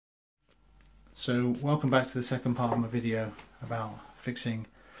So welcome back to the second part of my video about fixing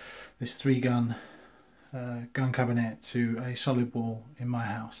this gun cabinet to a solid wall in my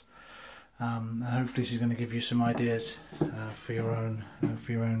house, and hopefully this is going to give you some ideas for your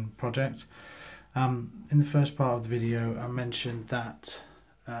own project. In the first part of the video I mentioned that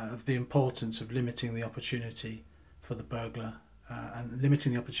of the importance of limiting the opportunity for the burglar, and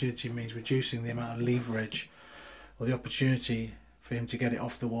limiting the opportunity means reducing the amount of leverage or the opportunity for him to get it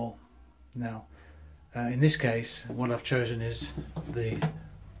off the wall. Now in this case what I've chosen is the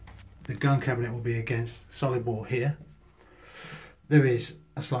gun cabinet will be against solid wall here. There is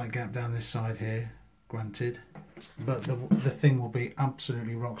a slight gap down this side here, granted, but the thing will be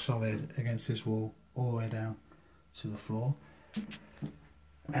absolutely rock solid against this wall all the way down to the floor.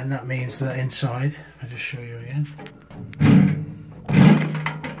 And that means that inside, I'll just show you again, I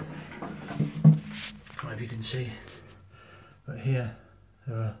don't know if you can see, but here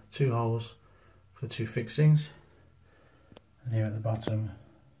there are two holes for two fixings, and here at the bottom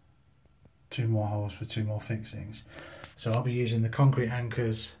two more holes for two more fixings. So I'll be using the concrete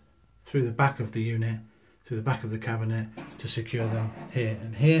anchors through the back of the unit, through the back of the cabinet, to secure them here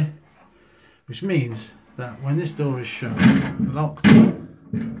and here, which means that when this door is shut, locked, like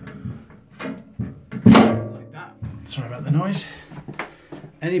that, sorry about the noise,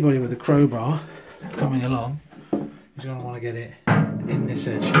 anybody with a crowbar coming along is going to want to get it in this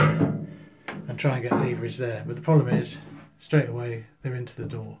edge here and try and get leverage there. But the problem is, straight away they're into the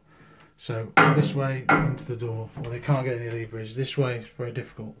door. So this way into the door, or they can't get any leverage. This way is very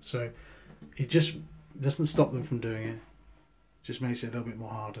difficult. So it just doesn't stop them from doing it. Just makes it a little bit more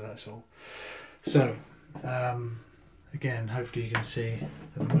harder, that's all. So again, hopefully you can see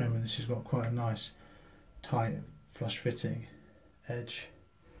at the moment this has got quite a nice tight flush fitting edge.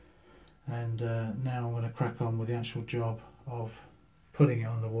 And now I'm going to crack on with the actual job of putting it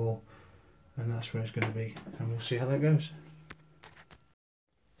on the wall, and that's where it's going to be, and we'll see how that goes.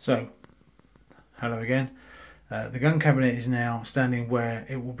 So, hello again. The gun cabinet is now standing where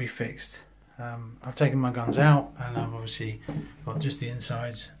it will be fixed. I've taken my guns out and I've obviously got just the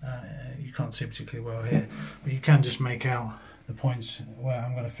insides. You can't see particularly well here, but you can just make out the points where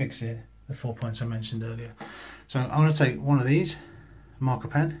I'm going to fix it, the 4 points I mentioned earlier. So I'm going to take one of these marker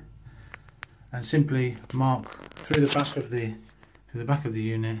pen and simply mark through the back of the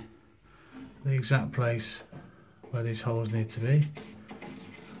unit the exact place where these holes need to be.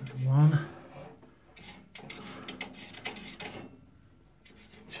 One,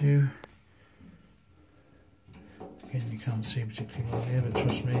 two, again you can't see particularly well here, but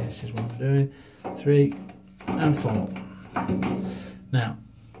trust me, this is what I'm doing, 3 and 4. Now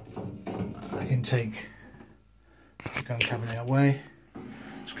I can take the gun cabinet away,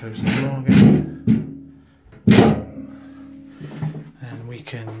 just close the door again, and we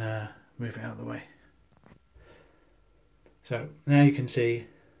can move it out of the way. So now you can see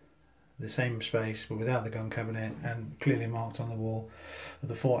the same space but without the gun cabinet, and clearly marked on the wall are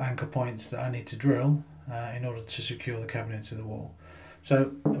the 4 anchor points that I need to drill in order to secure the cabinet to the wall.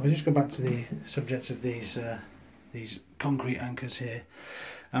 So if we just go back to the subject of these concrete anchors here,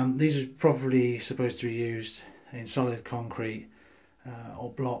 these are probably supposed to be used in solid concrete or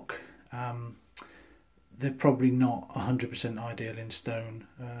block. They're probably not 100% ideal in stone.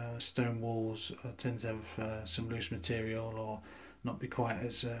 Stone walls tend to have some loose material or not be quite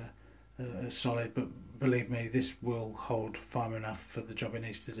as solid, but believe me, this will hold firm enough for the job it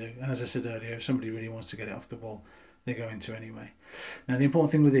needs to do. And as I said earlier, if somebody really wants to get it off the wall, they're going to anyway. Now the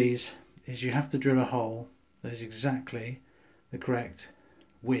important thing with these is you have to drill a hole that is exactly the correct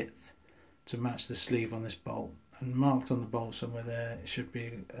width to match the sleeve on this bolt, and marked on the bolt somewhere there it should be,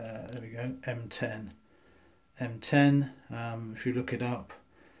 there we go, M10. M10, if you look it up,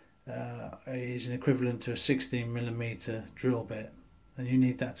 is an equivalent to a 16mm drill bit, and you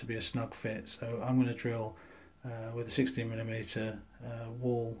need that to be a snug fit. So I'm going to drill with a 16mm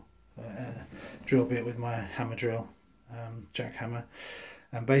wall drill bit with my hammer drill, jack hammer,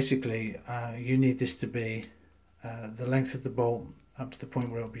 and basically you need this to be the length of the bolt up to the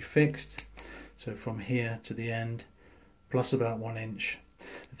point where it will be fixed, so from here to the end plus about 1 inch.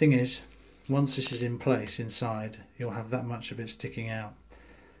 The thing is, once this is in place inside, you'll have that much of it sticking out,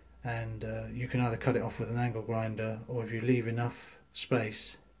 and you can either cut it off with an angle grinder, or if you leave enough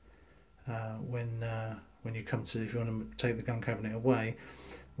space when you come to, if you want to take the gun cabinet away,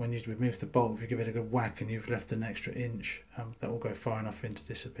 when you remove the bolt, if you give it a good whack and you've left an extra inch, that will go far enough in to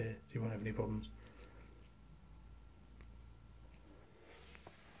disappear. You won't have any problems.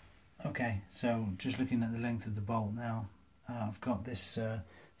 Okay, so just looking at the length of the bolt now, I've got this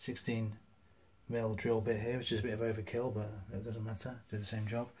 16mm drill bit here, which is a bit of overkill, but it doesn't matter, do the same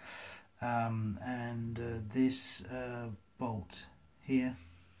job. This bolt here,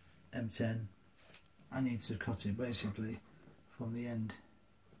 M10, I need to cut it basically from the end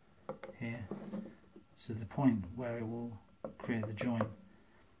here to the point where it will create the joint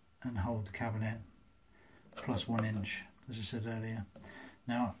and hold the cabinet, plus 1 inch, as I said earlier.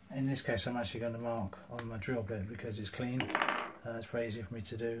 Now in this case I'm actually going to mark on my drill bit because it's clean. It's very easy for me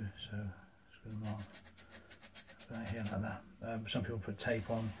to do, so I'm just going to mark right here like that. Some people put tape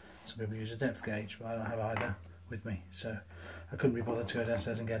on, some people use a depth gauge, but I don't have either with me, so I couldn't be bothered to go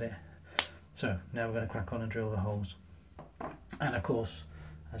downstairs and get it. So now we're going to crack on and drill the holes. And of course,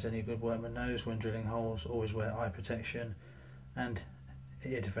 as any good workman knows, when drilling holes, always wear eye protection and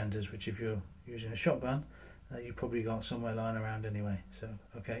ear defenders, which if you're using a shotgun, you've probably got somewhere lying around anyway. So,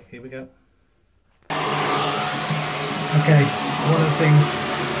 okay, here we go. Okay, one of the things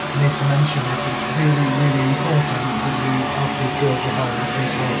I need to mention is it's really, really important that you, after you've drilled your hole,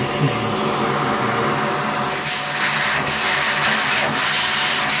 these holes are clean.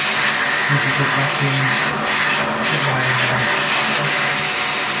 You can put that in, put that in there.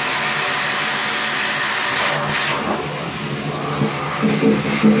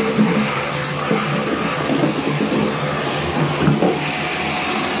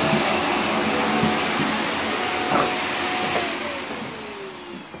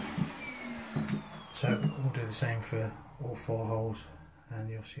 So we'll do the same for all 4 holes, and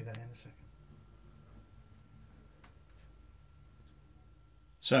you'll see that in a second.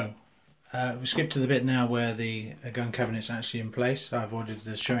 So we skip to the bit now where the gun cabinet's actually in place. I avoided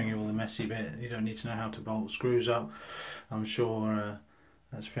showing you all the messy bit. You don't need to know how to bolt screws up. I'm sure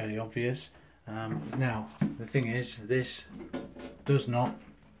that's fairly obvious. Now the thing is, this does not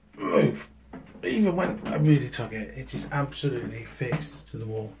move. Even when I really tug it, it is absolutely fixed to the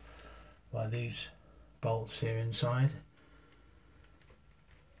wall by these bolts here inside.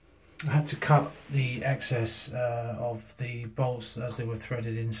 I had to cut the excess of the bolts as they were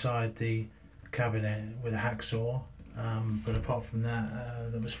threaded inside the cabinet with a hacksaw, but apart from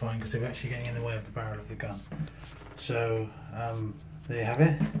that, that was fine because they were actually getting in the way of the barrel of the gun. So there you have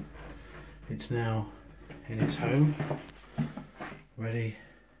it. It's now in its home, ready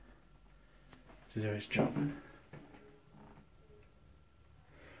to do its job.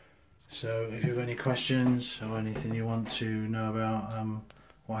 So if you've got any questions or anything you want to know about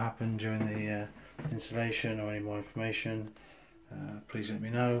what happened during the installation, or any more information, please let me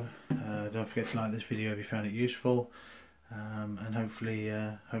know. Don't forget to like this video if you found it useful, and hopefully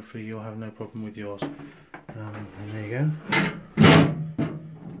you'll have no problem with yours. And there you go.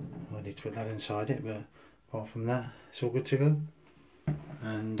 I need to put that inside it, but apart from that, it's all good to go.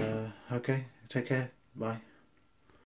 And okay, take care, bye.